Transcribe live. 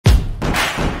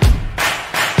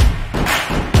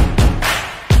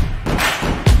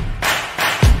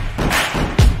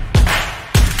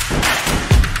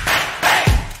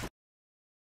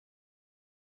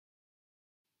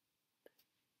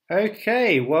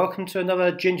Okay, welcome to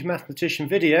another Ginger Mathematician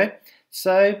video.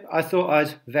 So I thought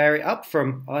I'd vary up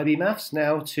from IB Maths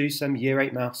now to some Year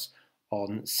 8 Maths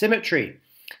on symmetry.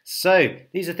 So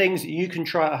these are things that you can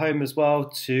try at home as well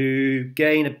to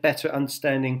gain a better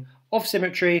understanding of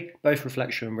symmetry, both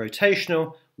reflection and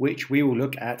rotational, which we will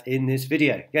look at in this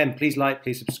video. Again, please like,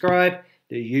 please subscribe,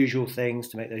 the usual things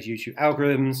to make those YouTube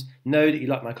algorithms know that you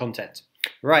like my content.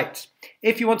 Right,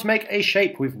 if you want to make a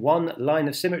shape with one line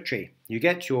of symmetry, you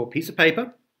get your piece of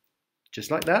paper, just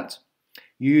like that.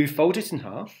 You fold it in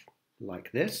half,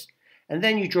 like this, and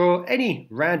then you draw any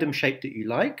random shape that you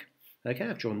like. Okay,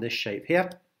 I've drawn this shape here.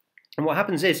 And what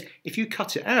happens is, if you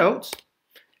cut it out,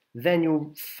 then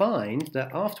you'll find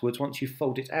that afterwards, once you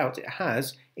fold it out, it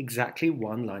has exactly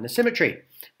one line of symmetry,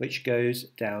 which goes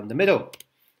down the middle.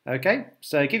 Okay,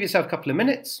 so give yourself a couple of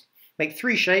minutes, make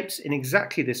 3 shapes in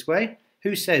exactly this way.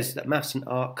 Who says that maths and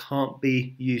art can't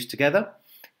be used together?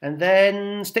 And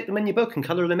then stick them in your book and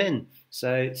colour them in.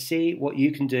 So see what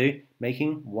you can do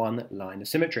making one line of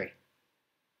symmetry.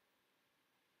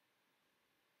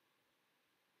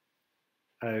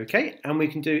 Okay, and we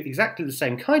can do exactly the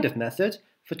same kind of method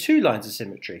for 2 lines of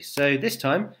symmetry. So this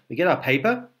time we get our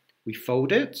paper, we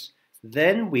fold it,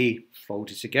 then we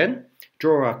fold it again,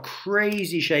 draw our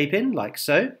crazy shape in like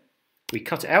so, we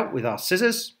cut it out with our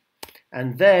scissors,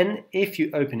 and then if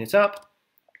you open it up,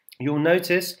 you'll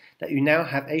notice that you now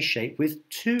have a shape with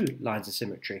 2 lines of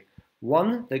symmetry.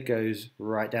 One that goes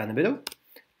right down the middle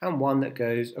and one that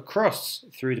goes across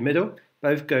through the middle,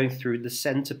 both going through the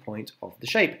center point of the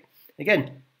shape.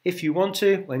 Again, if you want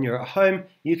to, when you're at home,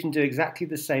 you can do exactly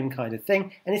the same kind of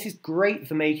thing. And this is great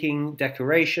for making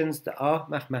decorations that are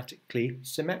mathematically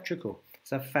symmetrical.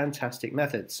 It's a fantastic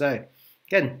method. So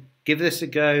again, give this a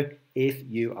go if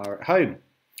you are at home.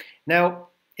 Now,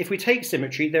 if we take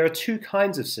symmetry, there are 2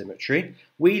 kinds of symmetry.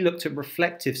 We looked at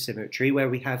reflective symmetry, where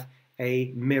we have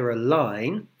a mirror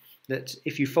line that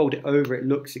if you fold it over, it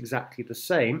looks exactly the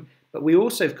same. But we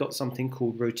also have got something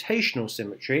called rotational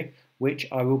symmetry, which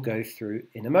I will go through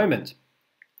in a moment.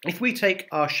 If we take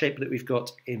our shape that we've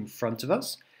got in front of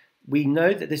us, we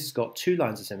know that this has got 2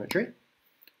 lines of symmetry,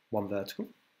 one vertical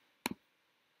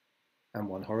and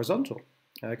one horizontal.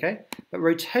 Okay, but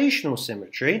rotational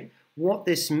symmetry, what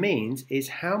this means is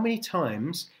how many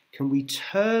times can we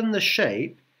turn the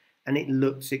shape and it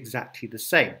looks exactly the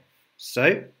same.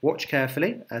 So watch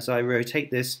carefully as I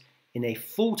rotate this in a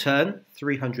full turn,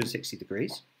 360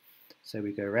 degrees. So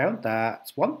we go around,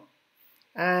 that's 1,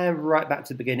 and right back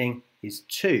to the beginning is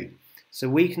 2. So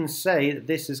we can say that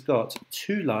this has got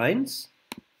 2 lines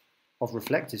of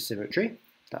reflective symmetry.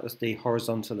 That was the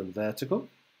horizontal and vertical.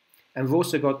 And we've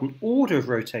also got an order of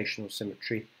rotational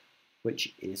symmetry,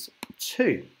 which is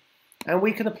 2. And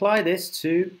we can apply this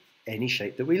to any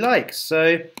shape that we like. So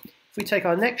if we take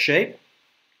our next shape,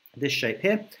 this shape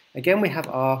here, again we have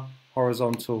our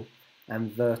horizontal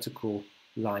and vertical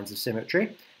lines of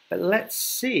symmetry. But let's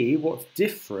see what's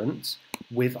different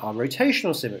with our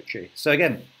rotational symmetry. So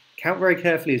again, count very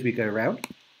carefully as we go around.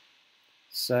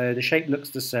 So the shape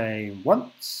looks the same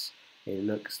once, it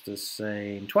looks the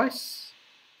same twice,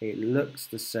 it looks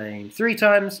the same 3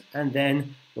 times, and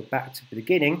then we're back to the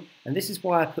beginning. And this is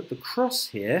why I put the cross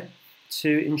here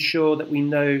to ensure that we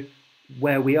know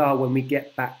where we are when we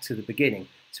get back to the beginning.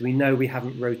 So we know we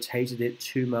haven't rotated it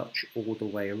too much all the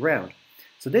way around.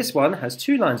 So this one has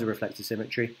 2 lines of reflective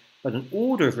symmetry, but an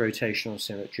order of rotational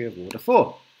symmetry of order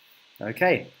 4.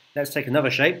 Okay, let's take another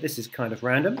shape. This is kind of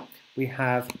random. We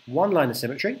have 1 line of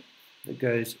symmetry that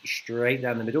goes straight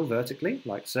down the middle vertically,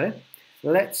 like so.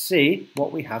 Let's see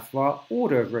what we have for our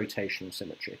order of rotational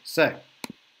symmetry. So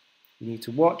you need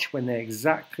to watch when they're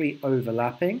exactly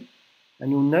overlapping, and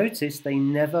you'll notice they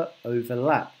never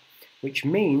overlap, which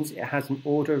means it has an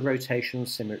order of rotational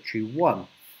symmetry 1.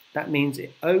 That means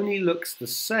it only looks the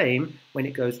same when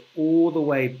it goes all the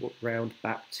way round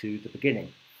back to the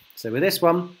beginning. So with this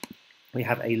one, we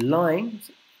have a line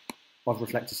of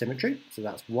reflective symmetry, so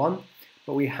that's 1,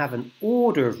 but we have an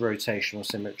order of rotational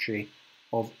symmetry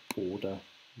of order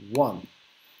 1.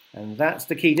 And that's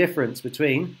the key difference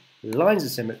between lines of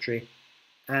symmetry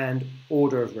and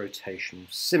order of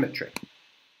rotational symmetry.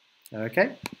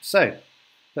 Okay, so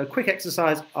a quick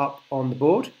exercise up on the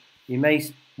board. You may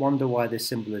wonder why this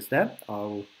symbol is there.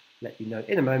 I'll let you know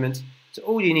in a moment. So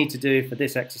all you need to do for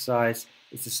this exercise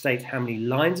is to state how many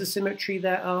lines of symmetry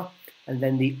there are and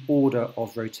then the order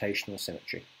of rotational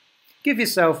symmetry. Give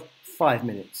yourself 5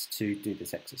 minutes to do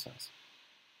this exercise.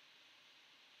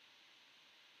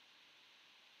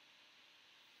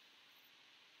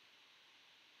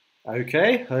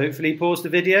 Okay, hopefully pause the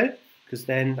video, because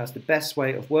then that's the best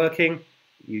way of working.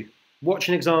 You watch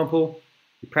an example,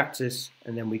 we practice,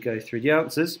 and then we go through the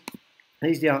answers.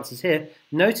 These are the answers here.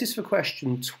 Notice for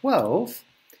question 12,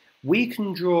 we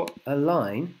can draw a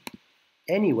line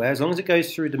anywhere, as long as it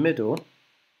goes through the middle,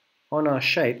 on our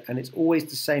shape, and it's always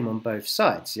the same on both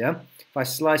sides, yeah? If I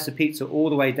slice a pizza all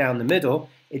the way down the middle,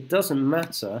 it doesn't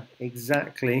matter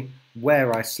exactly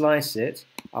where I slice it,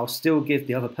 I'll still give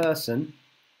the other person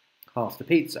half the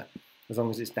pizza, as long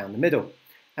as it's down the middle.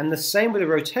 And the same with a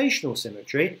rotational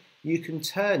symmetry, you can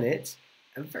turn it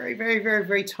a very, very, very,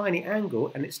 very tiny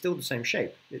angle, and it's still the same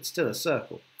shape. It's still a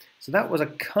circle. So that was a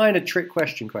kind of trick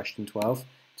question, question 12,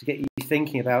 to get you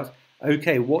thinking about,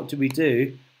 okay, what do we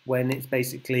do when it's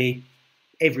basically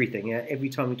everything, yeah? Every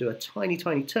time we do a tiny,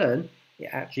 tiny turn, it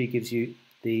actually gives you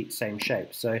the same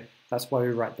shape. So that's why we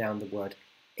write down the word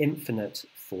infinite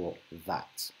for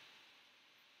that.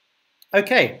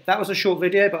 Okay, that was a short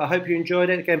video, but I hope you enjoyed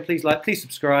it. Again, please like, please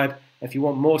subscribe. If you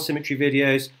want more symmetry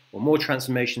videos or more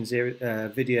transformations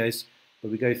videos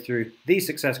where we go through these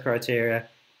success criteria,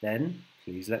 then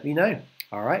please let me know.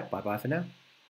 All right, bye-bye for now.